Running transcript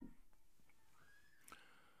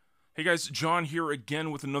Hey guys, John here again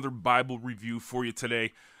with another Bible review for you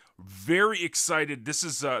today. Very excited. This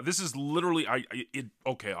is literally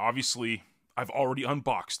okay, obviously I've already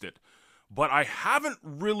unboxed it, but I haven't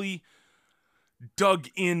really dug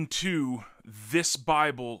into this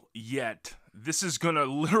Bible yet. This is going to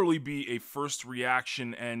literally be a first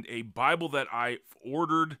reaction and a Bible that I've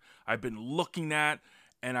ordered, I've been looking at,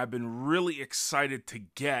 and I've been really excited to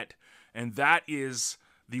get, and that is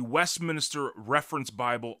the Westminster Reference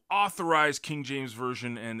Bible, Authorized King James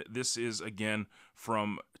Version, and this is, again,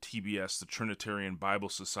 from TBS, the Trinitarian Bible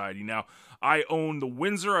Society. Now, I own the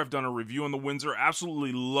Windsor. I've done a review on the Windsor.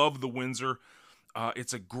 Absolutely love the Windsor.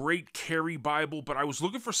 It's a great carry Bible, but I was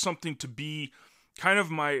looking for something to be kind of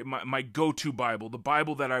my go-to Bible, the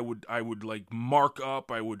Bible that I would like mark up.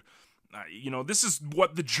 I would, this is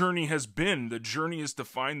what the journey has been. The journey is to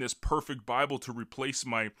find this perfect Bible to replace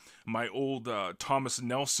my old Thomas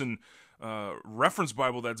Nelson reference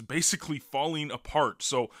Bible that's basically falling apart.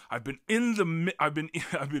 So I've been I've been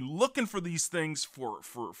looking for these things for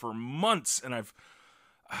months, and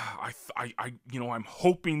I'm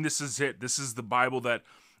hoping this is it. This is the Bible that,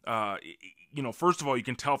 first of all, you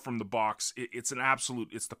can tell from the box, it's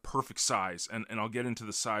the perfect size, and I'll get into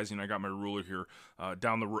the sizing. I got my ruler here,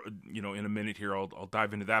 down the road, in a minute here, I'll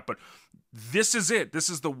dive into that, but this is it. This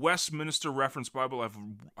is the Westminster Reference Bible.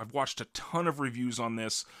 I've watched a ton of reviews on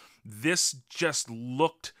this. This just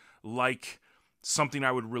looked like something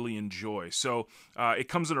I would really enjoy. So it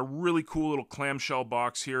comes in a really cool little clamshell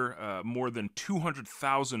box here, more than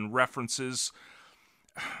 200,000 references.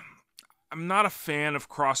 I'm not a fan of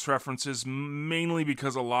cross-references, mainly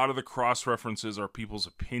because a lot of the cross-references are people's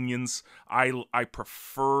opinions. I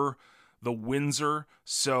prefer the Windsor,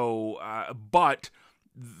 but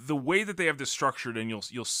the way that they have this structured, and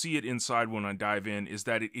you'll see it inside when I dive in, is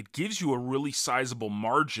that it gives you a really sizable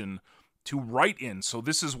margin to write in. So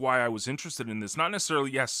this is why I was interested in this. Not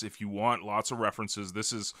necessarily, yes, if you want lots of references,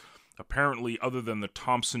 this is apparently, other than the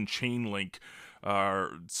Thompson chain link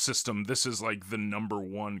system, this is like the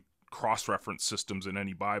 #1 cross-reference systems in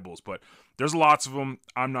any Bibles, but there's lots of them.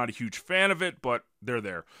 I'm not a huge fan of it, but they're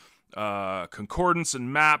there. Concordance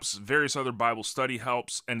and maps, various other Bible study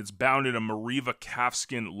helps, and it's bound in a Mariva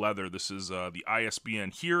calfskin leather. This is the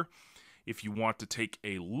ISBN here. If you want to take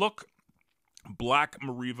a look, black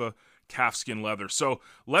Mariva calfskin leather. So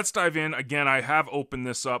let's dive in. Again, I have opened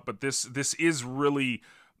this up, but this is really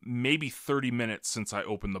maybe 30 minutes since I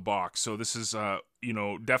opened the box. So this is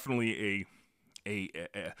definitely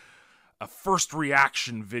a first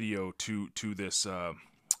reaction video to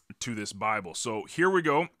this Bible. So here we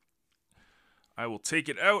go. I will take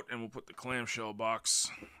it out and we'll put the clamshell box,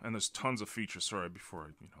 and there's tons of features. Sorry,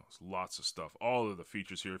 there's lots of stuff. All of the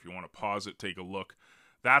features here. If you want to pause it, take a look.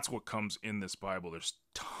 That's what comes in this Bible. There's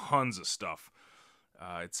tons of stuff.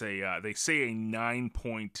 It's they say a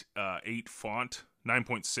 9.8 font,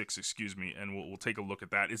 9.6, excuse me, and we'll take a look at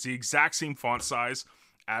that. It's the exact same font size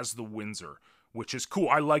as the Windsor, which is cool.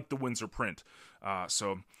 I like the Windsor print.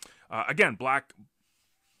 Again, black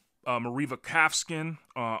Mariva calfskin.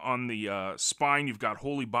 On the spine, you've got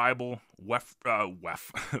Holy Bible,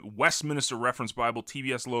 Westminster Reference Bible,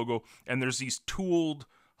 TBS logo, and there's these tooled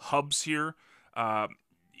hubs here.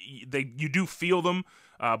 You do feel them,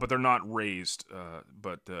 but they're not raised.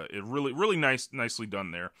 It really nicely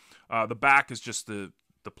done there. The back is just the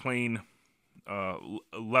plain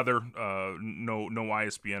leather, no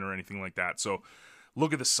ISBN or anything like that. So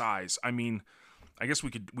look at the size. I mean, I guess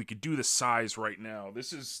we could do the size right now.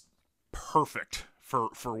 This is perfect for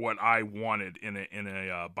what I wanted in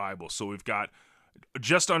a Bible. So we've got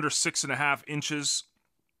just under 6.5 inches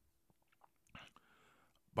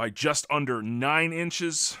by just under 9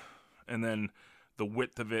 inches, and then the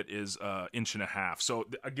width of it is 1.5 inches. So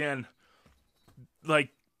again,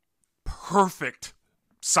 like, perfect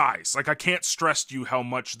size. Like, I can't stress to you how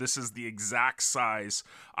much this is the exact size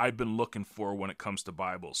I've been looking for when it comes to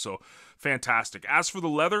Bibles. So fantastic. As for the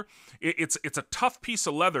leather, it's a tough piece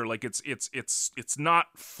of leather. Like, it's not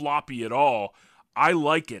floppy at all. I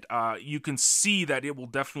like it. You can see that it will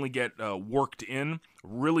definitely get worked in.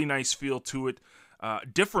 Really nice feel to it.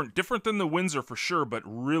 Different than the Windsor for sure, but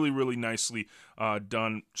really nicely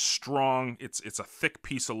done. Strong. It's a thick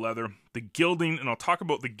piece of leather. The gilding, and I'll talk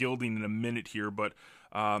about the gilding in a minute here, but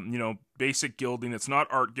basic gilding. It's not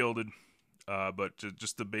art gilded, but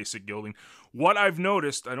just the basic gilding. What I've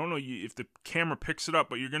noticed, I don't know if the camera picks it up,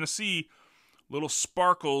 but you're gonna see little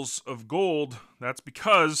sparkles of gold. That's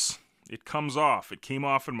because it comes off. It came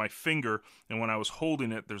off in my finger, and when I was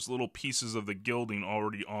holding it, there's little pieces of the gilding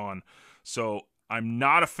already on. So I'm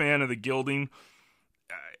not a fan of the gilding.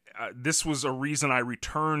 this was a reason I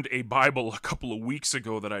returned a Bible a couple of weeks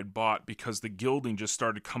ago that I'd bought, because the gilding just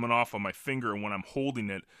started coming off on my finger, and when I'm holding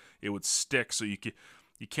it, it would stick. So you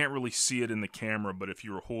can't really see it in the camera, but if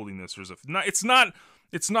you were holding this, it's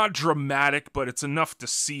not dramatic, but it's enough to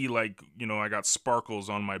see, like, you know, I got sparkles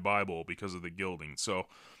on my Bible because of the gilding. So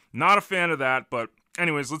not a fan of that, but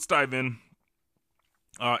anyways, let's dive in.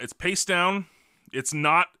 It's paste down. It's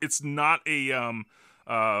not a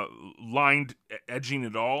lined edging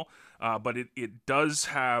at all, but it does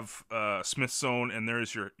have Smithsonian, and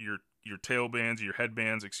there's your tail bands, your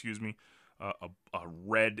headbands, excuse me, a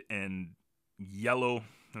red and yellow,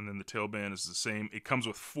 and then the tail band is the same. It comes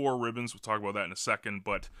with 4 ribbons. We'll talk about that in a second,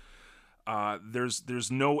 but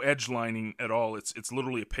there's no edge lining at all. It's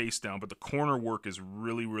literally a paste down, but the corner work is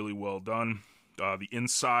really, really well done. The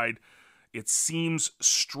inside, it seems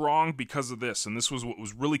strong because of this, and this was what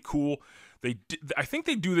was really cool. I think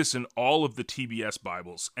they do this in all of the TBS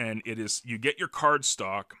Bibles, and it is, you get your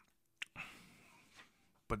cardstock,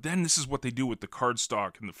 but then this is what they do with the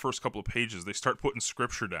cardstock in the first couple of pages. They start putting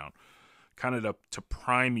scripture down, kind of to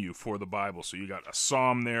prime you for the Bible. So you got a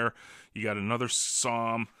Psalm there, you got another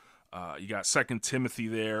Psalm, you got 2 Timothy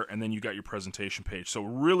there, and then you got your presentation page. So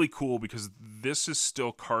really cool, because this is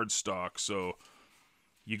still cardstock, so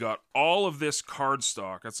you got all of this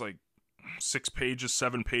cardstock. That's like 6 pages,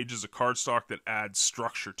 7 pages of cardstock that adds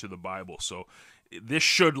structure to the Bible. So this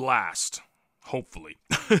should last, hopefully.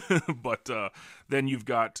 But then you've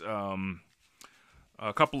got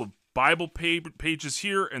a couple of Bible pages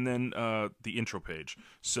here, and then the intro page.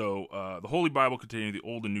 So the Holy Bible containing the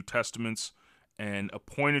Old and New Testaments, and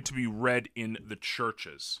appointed to be read in the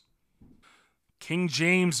churches. King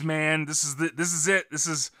James, man, this is it. This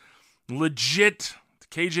is legit.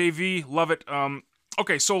 KJV, love it.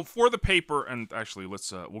 Okay, so for the paper, and actually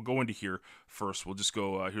we'll go into here first. We'll just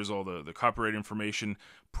go, here's all the copyright information.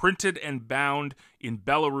 Printed and bound in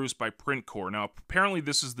Belarus by Print Corps. Now, apparently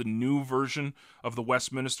this is the new version of the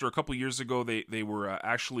Westminster. A couple years ago, they were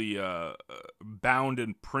actually bound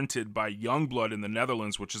and printed by Youngblood in the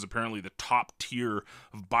Netherlands, which is apparently the top tier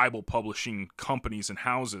of Bible publishing companies and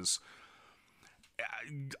houses.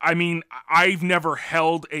 I mean, I've never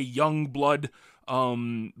held a Youngblood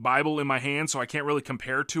Bible in my hand, so I can't really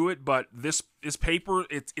compare to it, but this paper,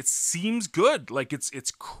 it seems good. Like,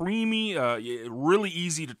 it's creamy, really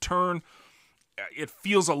easy to turn. It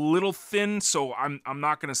feels a little thin, so I'm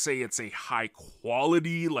not gonna say it's a high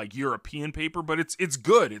quality like European paper, but it's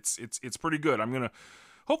good. It's pretty good.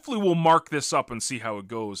 Hopefully we'll mark this up and see how it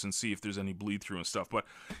goes and see if there's any bleed through and stuff. But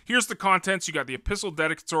here's the contents. You got the epistle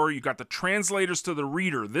dedicatory. You got the translators to the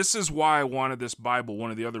reader. This is why I wanted this Bible,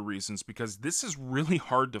 one of the other reasons, because this is really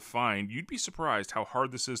hard to find. You'd be surprised how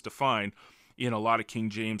hard this is to find in a lot of King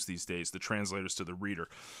James these days, the translators to the reader.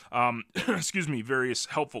 Excuse me, various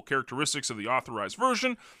helpful characteristics of the authorized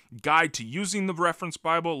version, guide to using the reference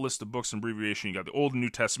Bible, list of books and abbreviation. You got the Old and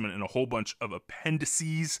New Testament and a whole bunch of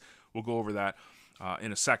appendices. We'll go over that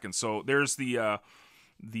in a second. So there's the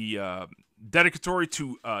dedicatory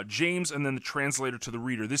to James, and then the translator to the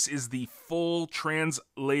reader. This is the full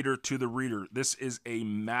translator to the reader. This is a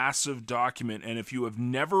massive document, and if you have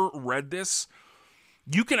never read this,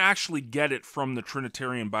 you can actually get it from the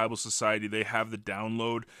Trinitarian Bible Society. They have the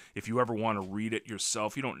download if you ever want to read it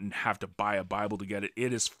yourself. You don't have to buy a Bible to get it.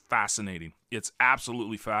 It is fascinating. It's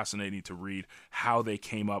absolutely fascinating to read how they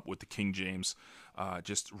came up with the King James.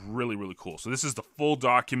 Just really, really cool. So this is the full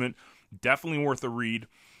document. Definitely worth a read.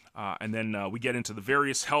 And then we get into the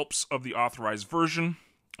various helps of the authorized version,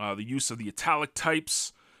 the use of the italic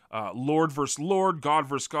types, Lord versus Lord, God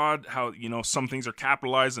versus God, how, some things are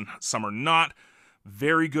capitalized and some are not.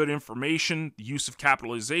 Very good information, the use of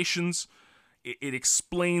capitalizations. It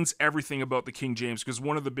explains everything about the King James, because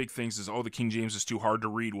one of the big things is, the King James is too hard to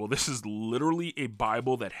read. Well, this is literally a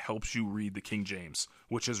Bible that helps you read the King James,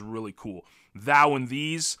 which is really cool. Thou and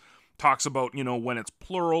these talks about, when it's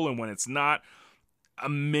plural and when it's not.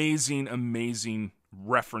 Amazing, amazing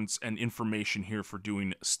reference and information here for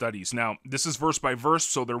doing studies. Now, this is verse by verse,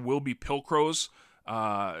 so there will be pilcrows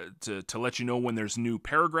to let you know when there's new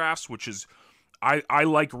paragraphs, which is, I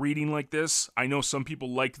like reading like this. I know some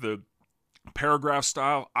people like the paragraph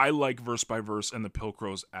style. I like verse by verse, and the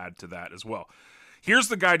pilcrows add to that as well. Here's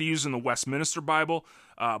the guide to use in the Westminster Bible.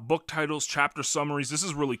 Book titles, chapter summaries. This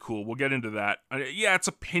is really cool. We'll get into that. Yeah, it's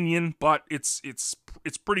opinion, but it's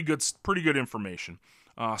pretty good information.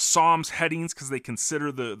 Psalms headings, because they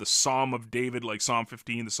consider the Psalm of David, like Psalm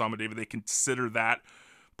 15, the Psalm of David, they consider that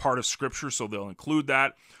part of Scripture, so they'll include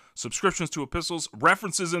that. Subscriptions to epistles,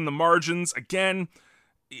 references in the margins. Again,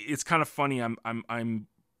 it's kind of funny. I'm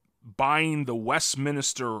buying the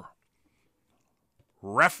Westminster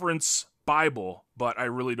reference Bible, but I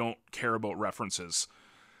really don't care about references.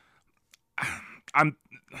 I'm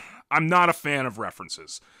not a fan of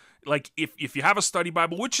references. Like, if you have a study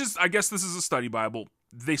Bible, which is, I guess this is a study Bible,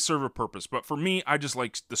 they serve a purpose. But for me, I just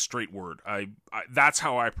like the straight word. That's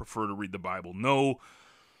how I prefer to read the Bible. No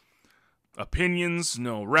opinions,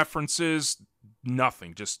 no references,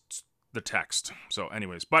 nothing, just the text. So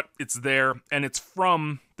anyways, but it's there, and it's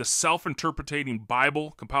from the Self-Interpreting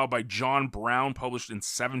Bible, compiled by John Brown, published in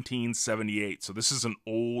 1778. So this is an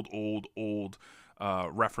old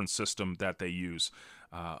reference system that they use.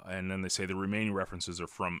 And then they say the remaining references are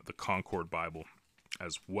from the Concord Bible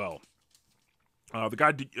as well. The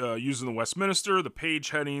guide using the Westminster, the page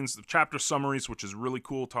headings, the chapter summaries, which is really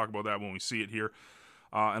cool. Talk about that when we see it here.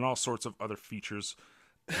 And all sorts of other features,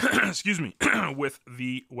 excuse me, with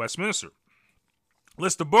the Westminster.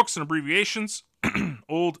 List of books and abbreviations,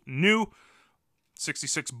 old, new,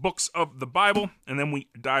 66 books of the Bible, and then we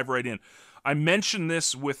dive right in. I mentioned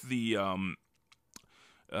this with the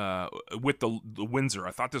Windsor.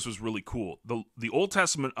 I thought this was really cool. The Old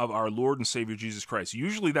Testament of our Lord and Savior Jesus Christ.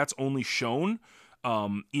 Usually that's only shown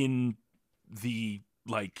in the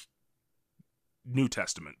New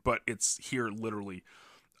Testament, but it's here literally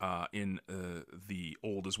in the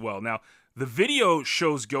Old as well. Now, the video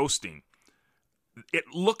shows ghosting. It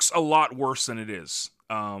looks a lot worse than it is.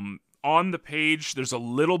 On the page, there's a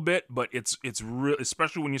little bit, but it's real,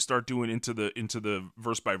 especially when you start doing into the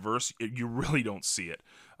verse by verse, you really don't see it.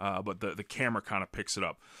 But the camera kind of picks it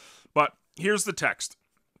up. But here's the text.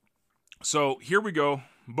 So here we go,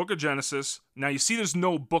 Book of Genesis. Now you see there's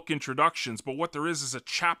no book introductions, but what there is a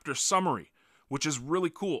chapter summary, which is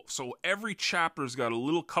really cool. So every chapter's got a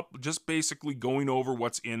little couple, just basically going over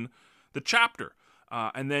what's in the chapter.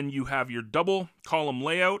 And then you have your double column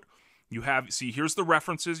layout. You have, see, here's the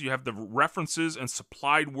references. You have the references and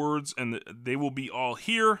supplied words, and they will be all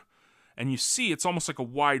here. And you see, it's almost like a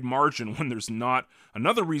wide margin when there's not.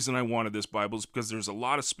 Another reason I wanted this Bible is because there's a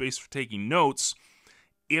lot of space for taking notes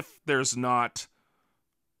if there's not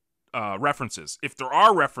references. If there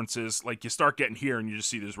are references, like you start getting here and you just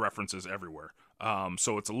see there's references everywhere.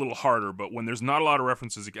 So it's a little harder, but when there's not a lot of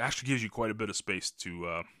references, it actually gives you quite a bit of space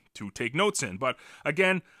to take notes in. But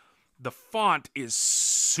again, the font is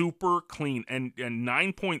super clean, and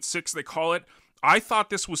 9.6 they call it. I thought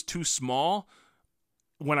this was too small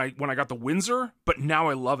when I got the Windsor, but now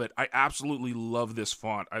I love it. I absolutely love this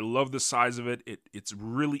font. I love the size of it. It's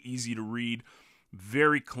really easy to read,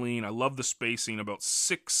 very clean. I love the spacing, about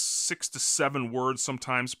six to 7 words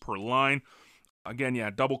sometimes per line. Again, yeah,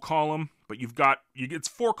 double column, but it's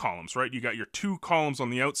 4 columns, right? You got your 2 columns on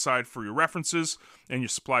the outside for your references and your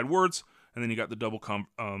supplied words, and then you got the double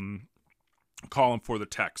column for the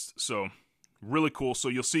text. So really cool. So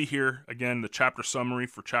you'll see here, again, the chapter summary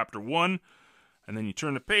for chapter 1, and then you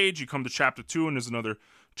turn the page, you come to chapter 2, and there's another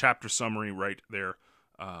chapter summary right there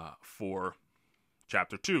for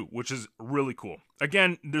chapter 2, which is really cool.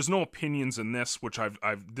 Again, there's no opinions in this, which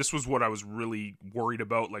this was what I was really worried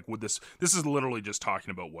about. Like, with this is literally just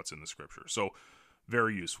talking about what's in the scripture. So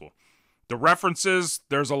very useful. The references,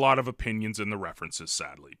 there's a lot of opinions in the references,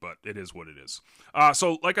 sadly, but it is what it is.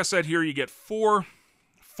 So like I said, here you get four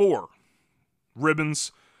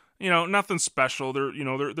ribbons. Nothing special.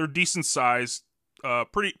 They're decent size,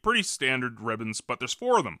 pretty standard ribbons, but there's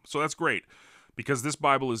 4 of them. So that's great, because this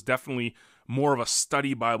Bible is definitely more of a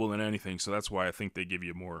study Bible than anything. So that's why I think they give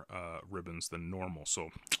you more ribbons than normal.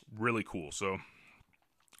 So really cool. So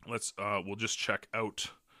we'll just check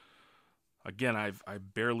out. Again, I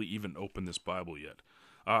barely even opened this Bible yet.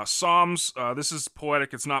 Psalms, this is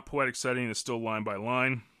poetic. It's not poetic setting. It's still line by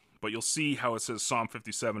line. But you'll see how it says Psalm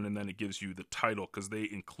 57, and then it gives you the title, because they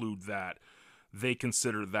include that. They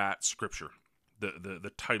consider that scripture,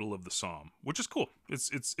 the title of the psalm, which is cool.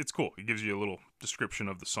 It's cool. It gives you a little description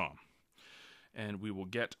of the psalm. And we will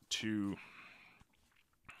get to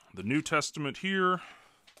the New Testament here.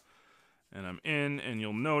 And I'm in, and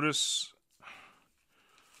you'll notice...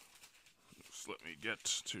 Let me get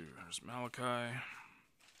to, there's Malachi.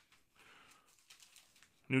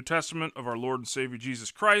 New Testament of our Lord and Savior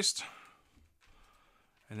Jesus Christ.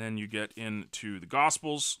 And then you get into the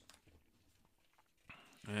Gospels.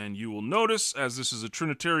 And you will notice, as this is a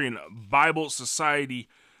Trinitarian Bible Society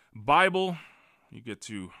Bible, you get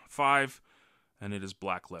to 5, and it is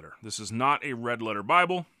black letter. This is not a red letter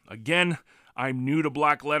Bible. Again, I'm new to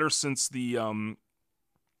black letter since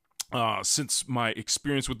since my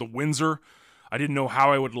experience with the Windsor. I didn't know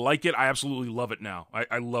how I would like it. I absolutely love it now.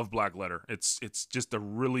 I love black letter. It's just a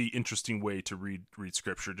really interesting way to read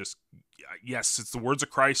scripture. Just, yes, it's the words of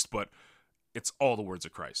Christ, but it's all the words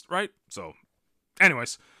of Christ, right? So,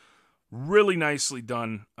 anyways, Really nicely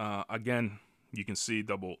done. Again, you can see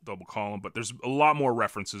double column, but there's a lot more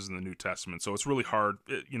references in the New Testament, so it's really hard.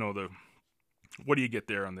 What do you get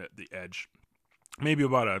there on the edge? Maybe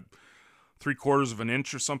about a 3/4 of an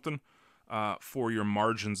inch or something for your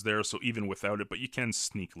margins there. So even without it, but you can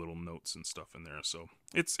sneak little notes and stuff in there. So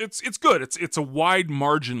it's good. It's a wide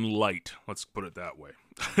margin light. Let's put it that way.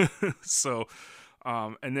 So,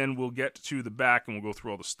 and then we'll get to the back and we'll go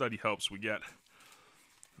through all the study helps we get.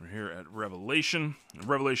 We're here at Revelation. And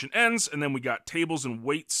Revelation ends, and then we got tables and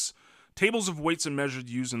weights. Tables of weights and measures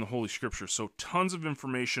used in the Holy Scripture. So tons of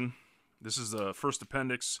information. This is the first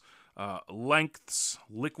appendix. Lengths,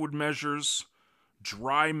 liquid measures,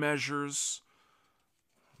 dry measures,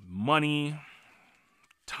 money,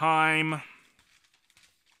 time,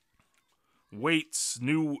 weights,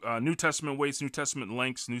 New Testament weights, New Testament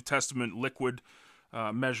lengths, New Testament liquid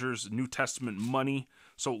measures, New Testament money.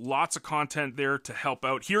 So lots of content there to help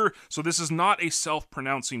out here. So this is not a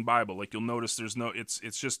self-pronouncing Bible. Like you'll notice there's no, it's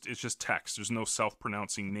just text. There's no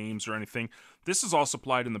self-pronouncing names or anything. This is all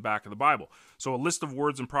supplied in the back of the Bible. So a list of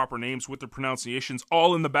words and proper names with their pronunciations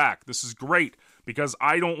all in the back. This is great because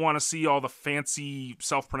I don't want to see all the fancy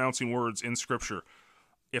self-pronouncing words in Scripture.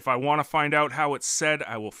 If I want to find out how it's said,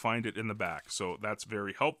 I will find it in the back. So that's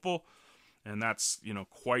very helpful. And that's,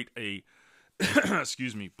 quite a,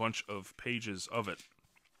 excuse me, bunch of pages of it.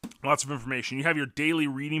 Lots of information. You have your daily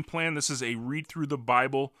reading plan. This is a read through the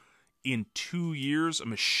Bible in 2 years, a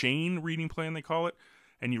Machine reading plan, they call it.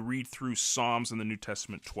 And you read through Psalms in the New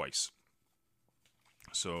Testament twice.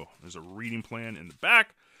 So there's a reading plan in the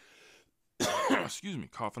back. Excuse me,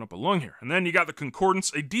 coughing up a lung here. And then you got the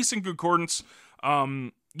concordance, a decent concordance.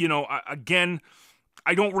 Again,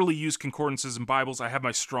 I don't really use concordances in Bibles. I have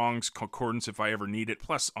my Strong's concordance if I ever need it.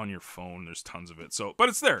 Plus, on your phone, there's tons of it. So, but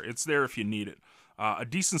it's there. It's there if you need it. A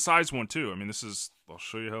decent sized one too. I mean, I'll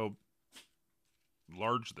show you how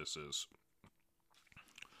large this is.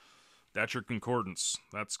 That's your concordance.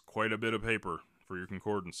 That's quite a bit of paper for your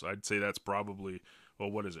concordance. I'd say that's probably,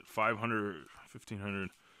 what is it? 500, 1,500.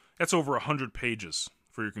 That's over 100 pages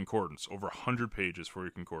for your concordance. Over 100 pages for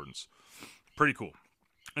your concordance. Pretty cool.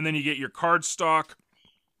 And then you get your cardstock.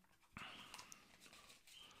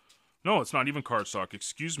 No, it's not even cardstock.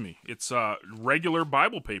 Excuse me. It's regular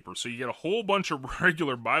Bible paper. So you get a whole bunch of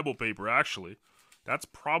regular Bible paper, actually. That's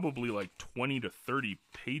probably like 20 to 30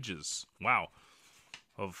 pages. Wow.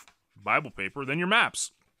 Of Bible paper. Then your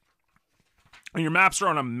maps. And your maps are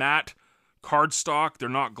on a matte cardstock. They're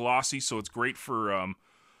not glossy, so it's great for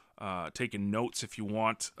taking notes if you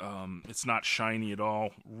want. It's not shiny at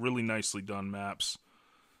all. Really nicely done maps.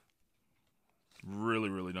 Really,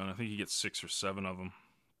 really done. I think you get 6 or 7 of them.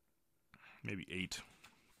 Maybe 8.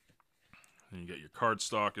 And you get your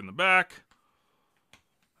cardstock in the back.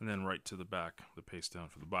 And then right to the back, the paste down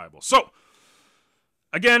for the Bible. So,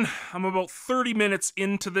 again, I'm about 30 minutes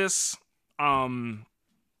into this. I'll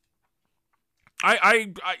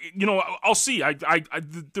see.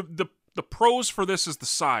 The pros for this is the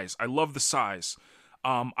size. I love the size.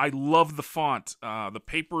 I love the font. The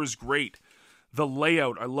paper is great. The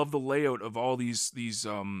layout. I love the layout of all these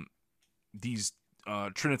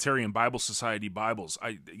Trinitarian Bible Society Bibles.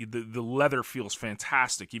 The leather feels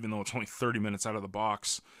fantastic, even though it's only 30 minutes out of the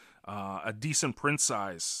box. A decent print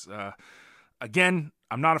size. Again,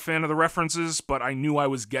 I'm not a fan of the references, but I knew I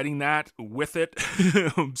was getting that with it.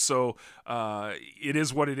 So it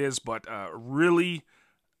is what it is, but really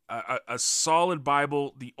a solid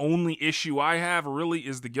Bible. The only issue I have really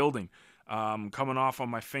is the gilding coming off on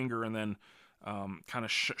my finger and then kind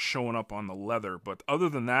of showing up on the leather. But other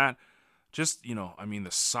than that, just, the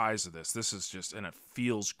size of this is just, and it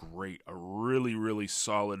feels great. A really, really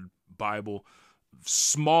solid Bible.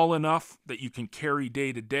 Small enough that you can carry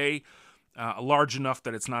day to day. Large enough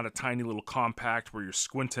that it's not a tiny little compact where you're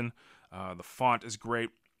squinting. The font is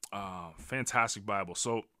great. Fantastic Bible.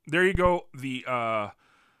 So there you go. The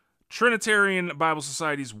Trinitarian Bible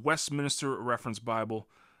Society's Westminster Reference Bible.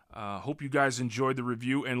 Hope you guys enjoyed the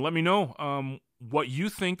review, and let me know what you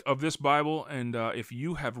think of this Bible, and if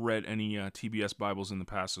you have read any TBS Bibles in the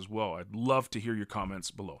past as well. I'd love to hear your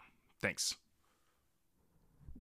comments below. Thanks.